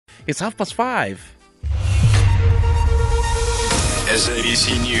It's 5:30.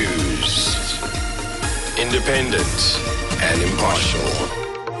 SABC News. Independent and impartial.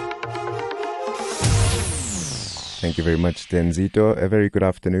 Thank you very much, Tenzito. A very good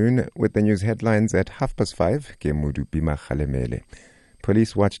afternoon. With the news headlines at 5:30, Kemudu Bima Khalemele.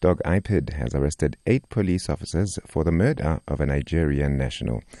 Police watchdog IPID has arrested 8 police officers for the murder of a Nigerian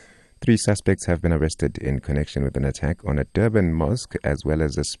national. 3 suspects have been arrested in connection with an attack on a Durban mosque, as well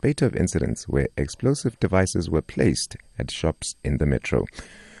as a spate of incidents where explosive devices were placed at shops in the metro.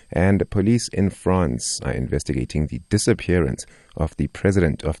 And police in France are investigating the disappearance of the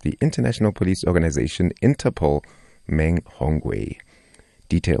president of the international police organization Interpol, Meng Hongwei.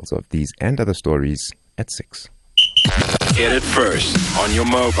 Details of these and other stories at 6. Get it first on your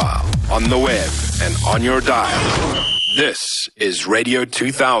mobile, on the web, and on your dial. This is Radio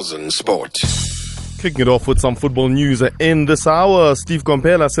 2000 Sport. Kicking it off with some football news in this hour. Steve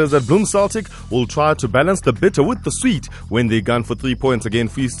Kompela says that Bloem Celtic will try to balance the bitter with the sweet when they gun for 3 points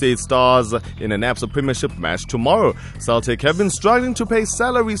against Free State Stars in an ABSA Premiership match tomorrow. Celtic have been struggling to pay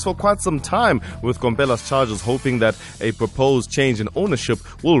salaries for quite some time, with Kompela's charges hoping that a proposed change in ownership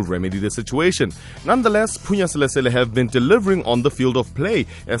will remedy the situation. Nonetheless, Punya Selesele have been delivering on the field of play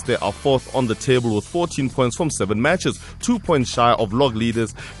as they are 4th on the table with 14 points from 7 matches, 2 points shy of log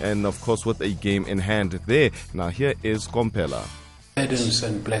leaders, and of course with a game in hand there. Now here is Kompela. Burdens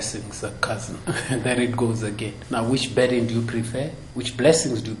and blessings are cousin. There it goes again. Now, which burden do you prefer? Which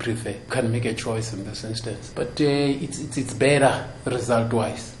blessings do you prefer? You can make a choice in this instance. But it's better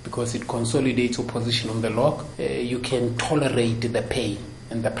result-wise because it consolidates your position on the log. You can tolerate the pain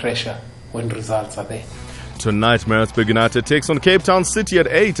and the pressure when results are there. Tonight, Maritzburg United takes on Cape Town City at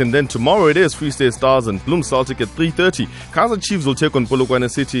 8, and then tomorrow it is Free State Stars and Bloem Celtic at 3:30. Kaizer Chiefs will take on Polokwane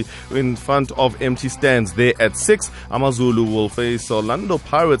City in front of empty stands there at 6. AmaZulu will face Orlando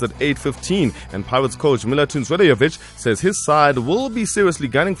Pirates at 8:15, and Pirates coach Milutin Sredojevic says his side will be seriously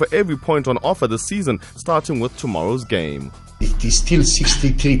gunning for every point on offer this season, starting with tomorrow's game. It is still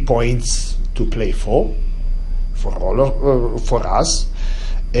 63 points to play for us.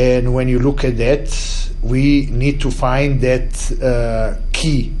 And when you look at that, we need to find that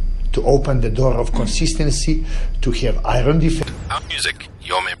key to open the door of consistency, to have iron defense. Our music,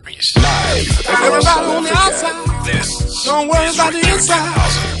 your memories. Live. Everybody on the outside. This Don't worry about the inside.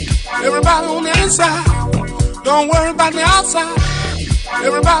 Everybody on the inside. Don't worry about the outside.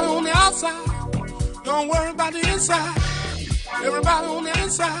 Everybody on the outside. Don't worry about the inside. Everybody on the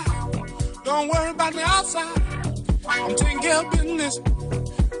inside. Don't worry about the outside. I'm taking care of business.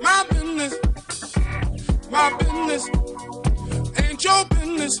 My business. My business ain't your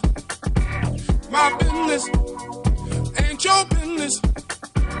business. My business ain't your business.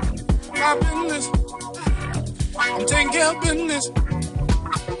 My business. I'm taking care of business.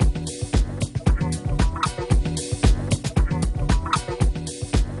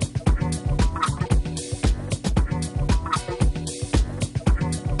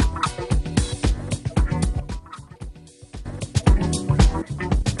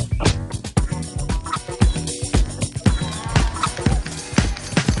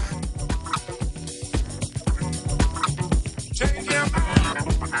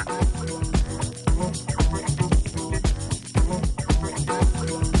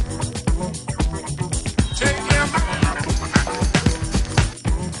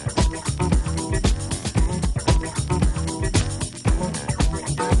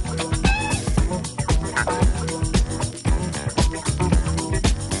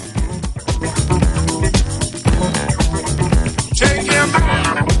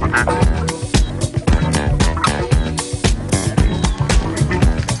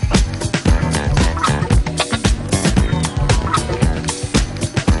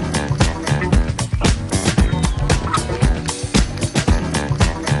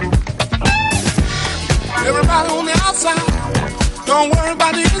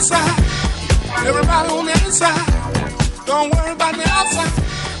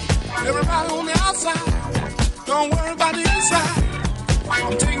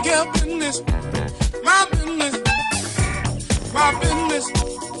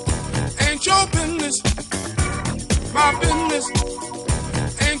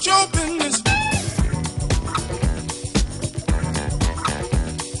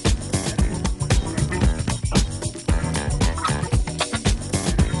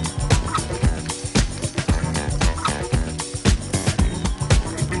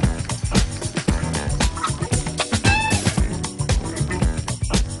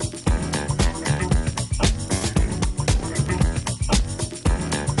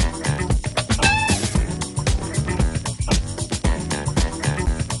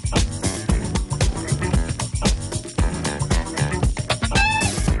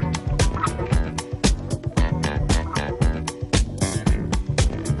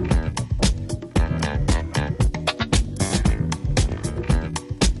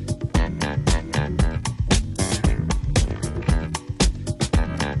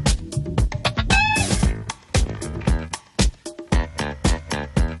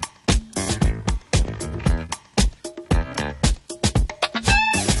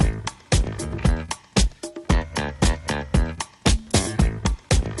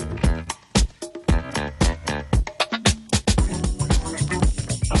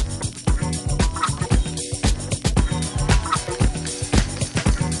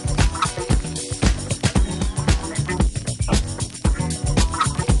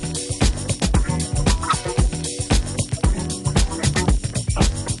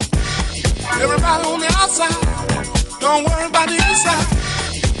 Don't worry about the inside.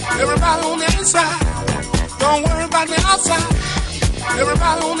 Everybody on the inside. Don't worry about the outside.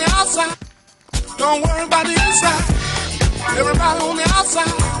 Everybody on the outside. Don't worry about the inside. Everybody on the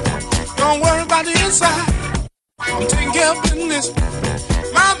outside. Don't worry about the inside. I'm taking care of business.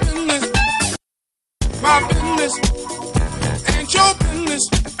 My business. My business. Ain't your business.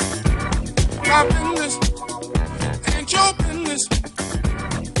 My business. Ain't your business.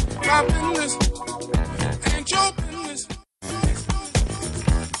 My business. Ain't your business.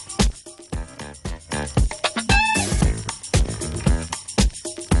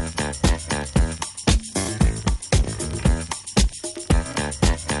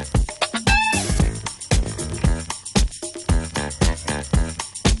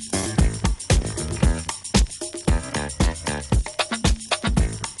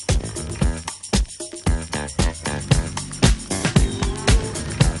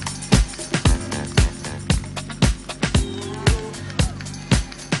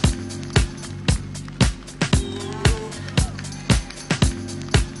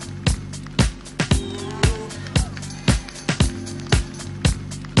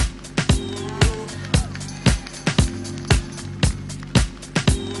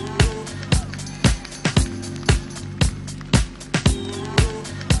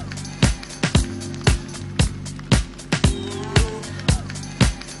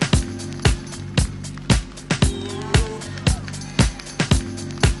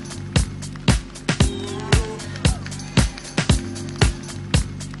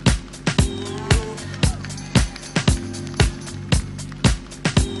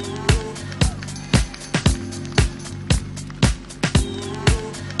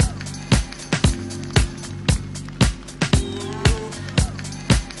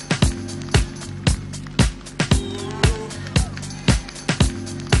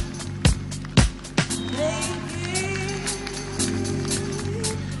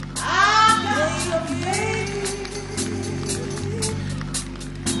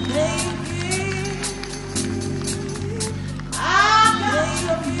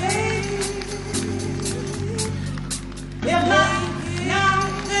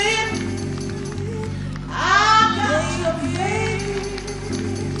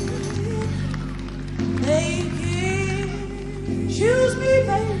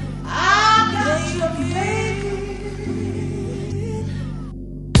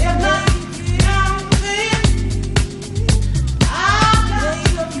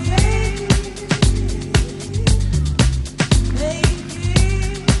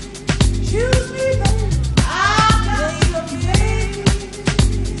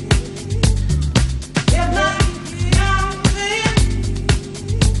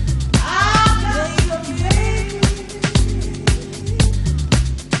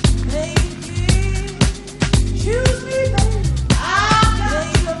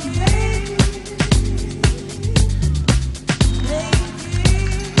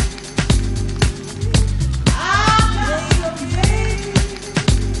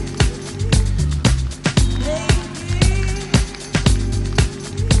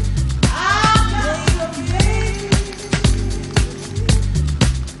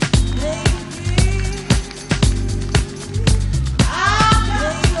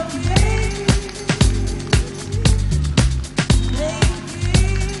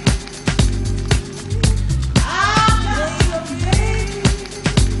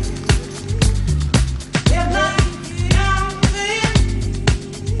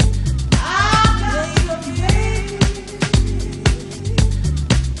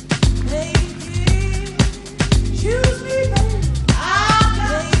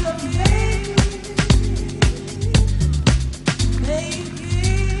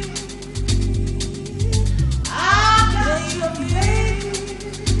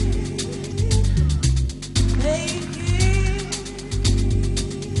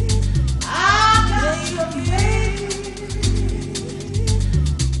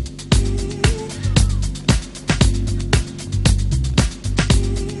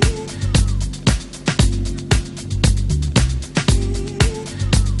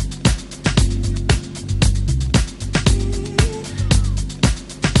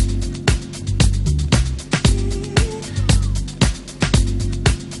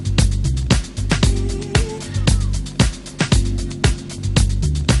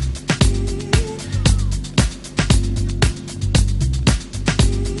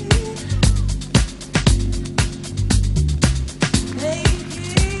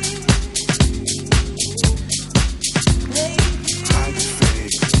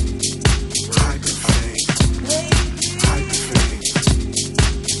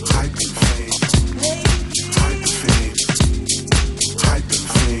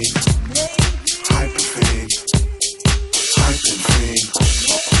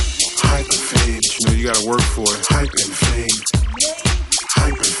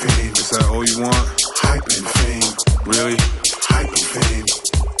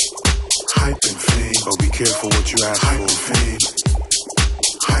 So be careful what you ask Hype for. and fame.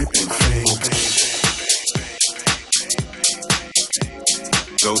 Hype and fame.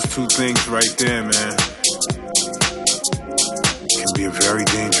 Those two things right there, man, can be a very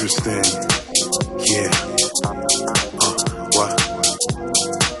dangerous thing. Yeah. What?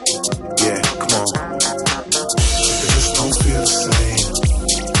 Yeah, come on. It just don't feel the same.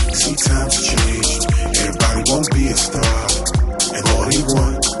 See, times changed. Everybody won't be a star. And all they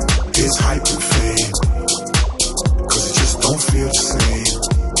want is hype and fame. Cause it just don't feel the same.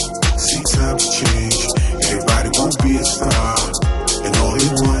 See, times changed. Everybody won't be a star. And all they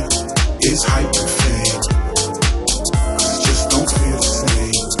want is hype and fame. Cause it just don't feel the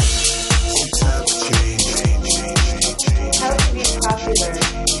same. See, times change. How to be popular.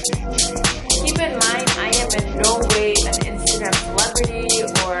 Keep in mind, I am in no way an Instagram celebrity,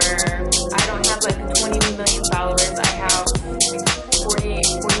 or I don't have like 20 million followers. I have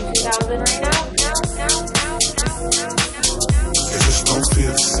 42,000 right now. It just don't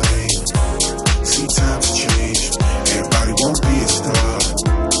feel the same. See, times changed. Everybody won't be a star.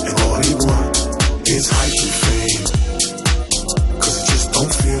 And all they want is hype and fame. Cause it just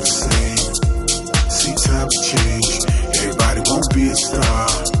don't feel the same. See, times changed. Everybody won't be a star.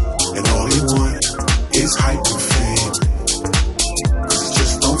 And all they want is hype and fame. Cause it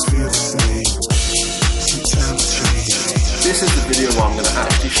just don't feel the same. See, times changed. This is the video where I'm going to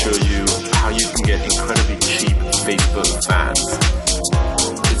actually show you how you can get incredibly cheap Facebook fans.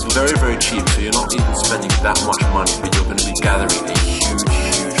 It's very, very cheap, so you're not even spending that much money, but you're going to be gathering a huge,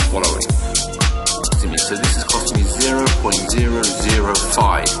 huge following. So this is costing me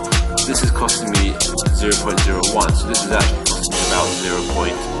 0.005. This is costing me 0.01, so this is actually costing me about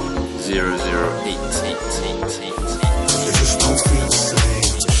 0.008. It just don't feel the same.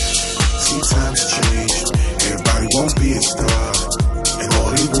 See, times changed. Everybody won't be a star. And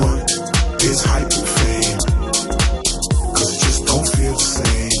all they want is hype and fame. Cause it just don't feel the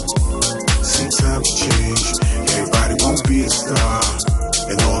same. See, times changed. Everybody won't be a star.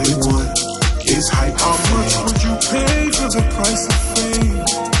 And all they want is hype and fame. How much would you pay for the price of fame?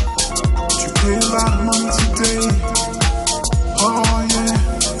 Would you pay a lot of money today? Oh yeah.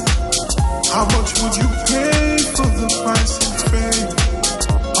 How much would you pay for the price of fame?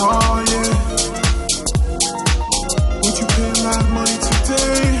 Oh yeah. Would you pay a lot of money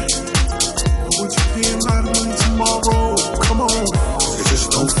today? Or would you pay a lot of money tomorrow? Come on. It just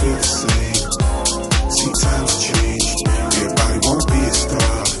don't feel the same. See, times changed. Everybody won't be a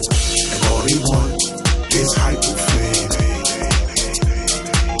star. And all they want is hype and fame.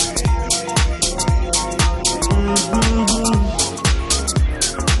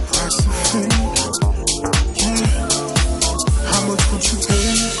 Price of fame. Yeah. How much would you pay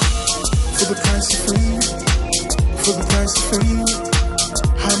for the price of fame? For the price of fame.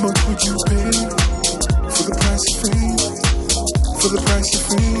 How much would you pay for the price of fame? For the price of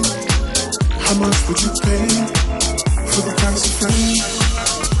fame. How much would you pay for the price of fame?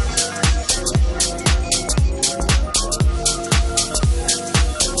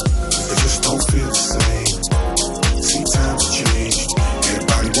 It just don't feel the same. See, times changed.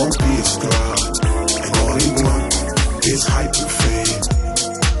 Everybody won't be a star. And all they want is hype and fame.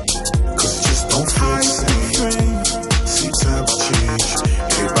 Cause it just don't feel the same. See, times changed.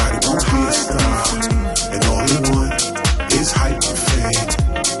 Everybody won't be a star. And all they want is hype and fame.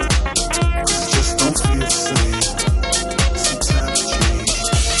 Cause it just don't feel the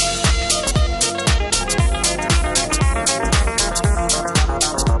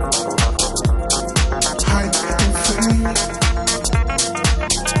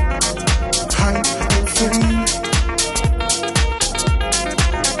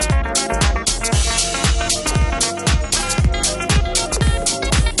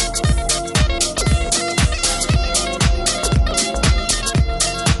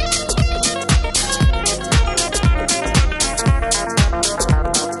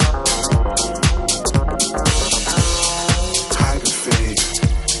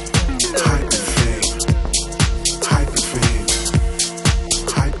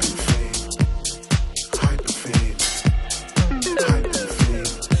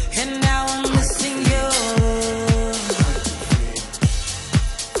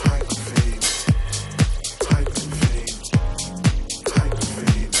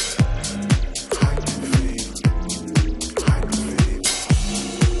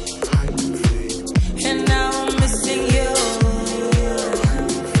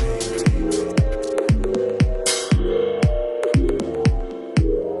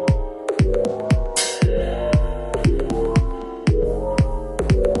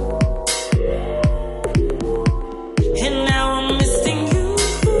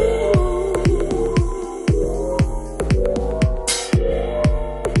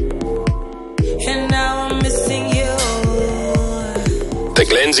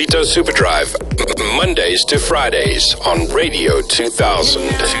Glenzito Superdrive, Mondays to Fridays on Radio 2000.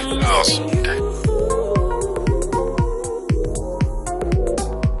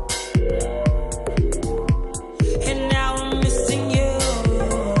 And now I'm missing you.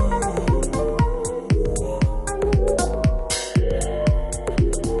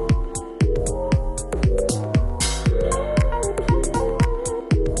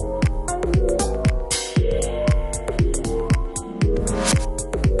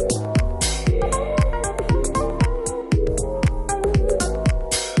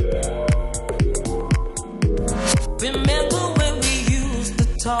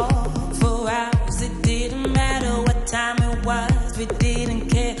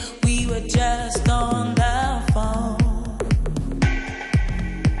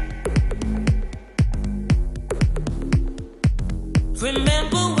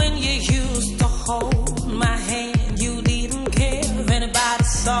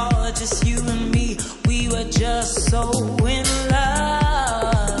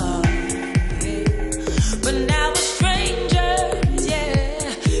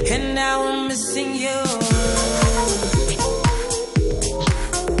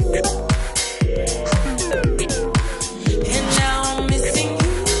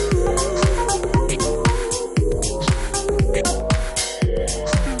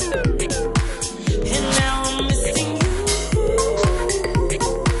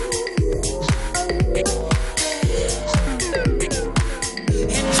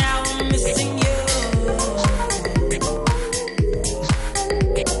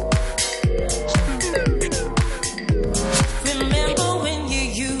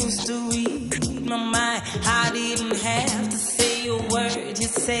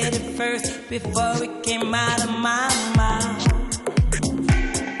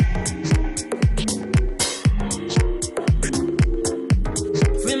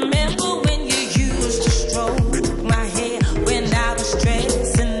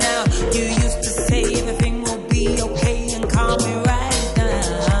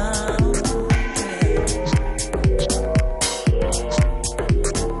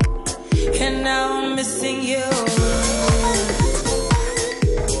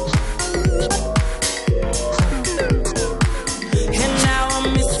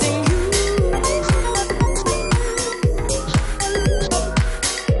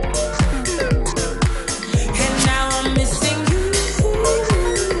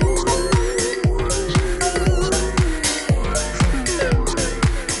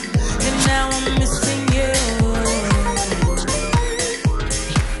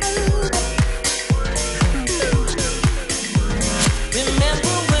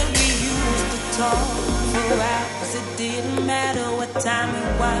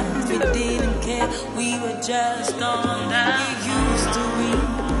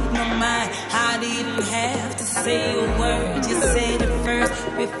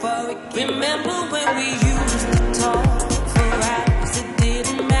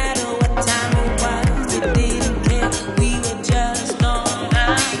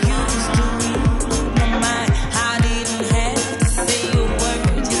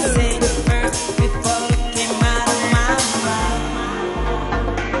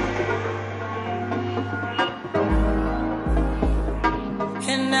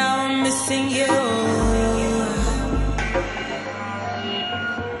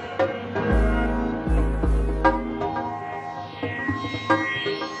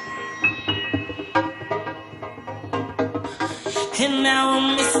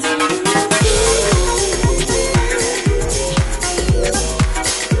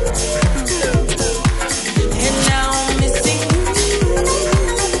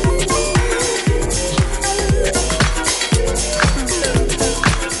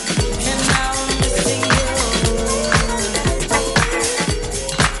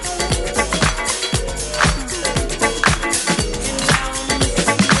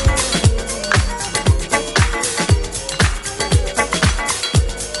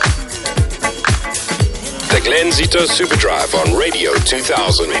 Glenzito Superdrive on Radio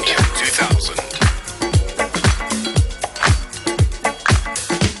 2000. Radio 2000.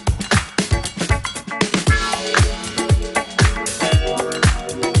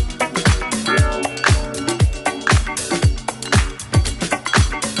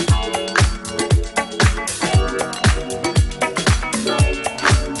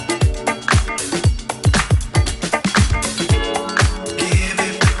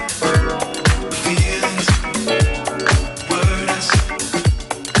 Feelings, words of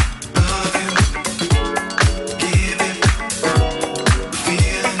you.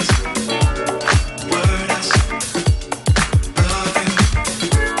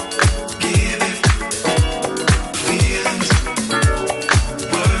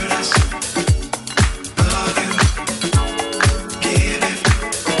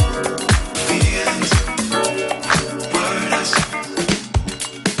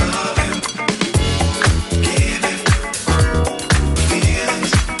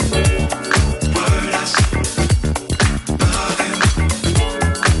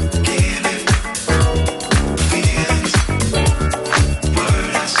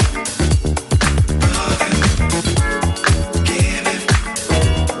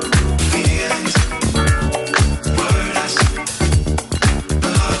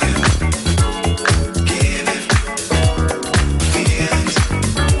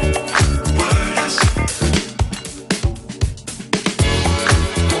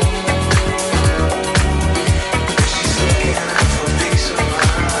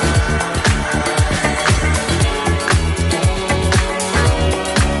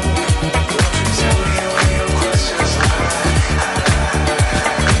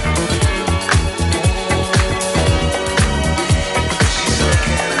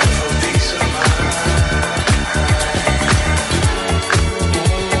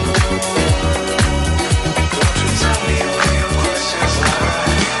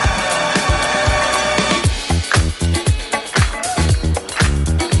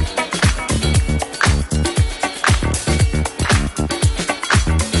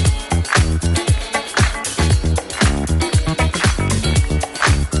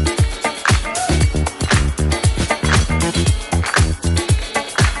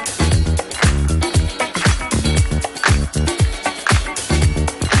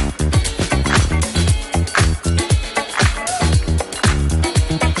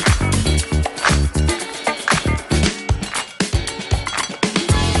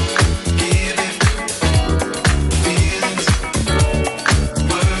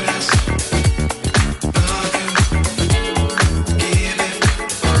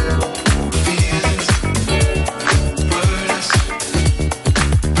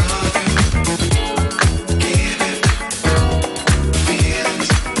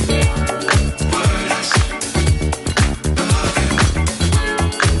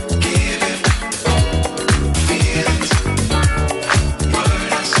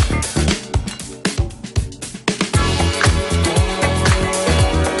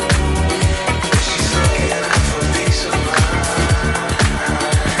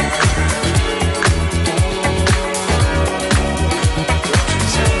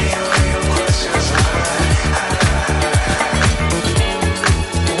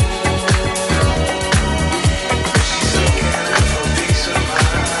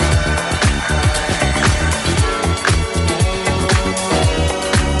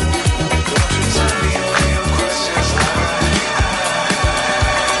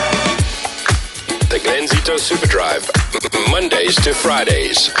 Superdrive, Mondays to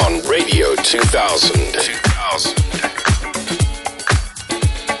Fridays on Radio 2000.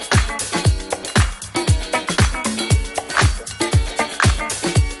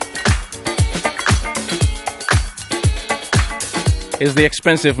 Is the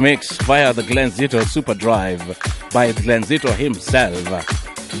expensive mix via the Glenzito Superdrive by Glenzito himself.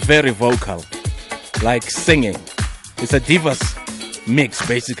 Very vocal, like singing. It's a divas mix,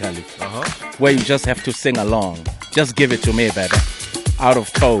 basically, where you just have to sing along. Just give it to me, baby. Out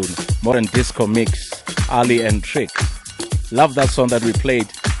of tone, modern disco mix, Ali and Trick. Love that song that we played.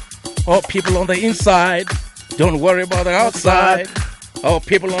 Oh, people on the inside, don't worry about the outside. Oh,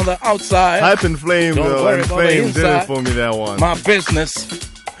 people on the outside. Hype and Flame, don't though. worry And about Flame the did it inside. for me, that one. My business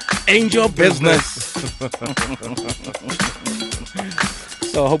ain't your business.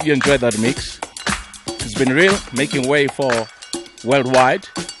 So I hope you enjoyed that mix. It's been real, making way for Worldwide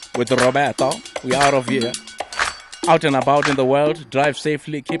with Roberto. We out of here. Out and about in the world. Drive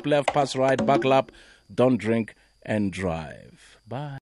safely, keep left, pass right, buckle up, don't drink and drive. Bye.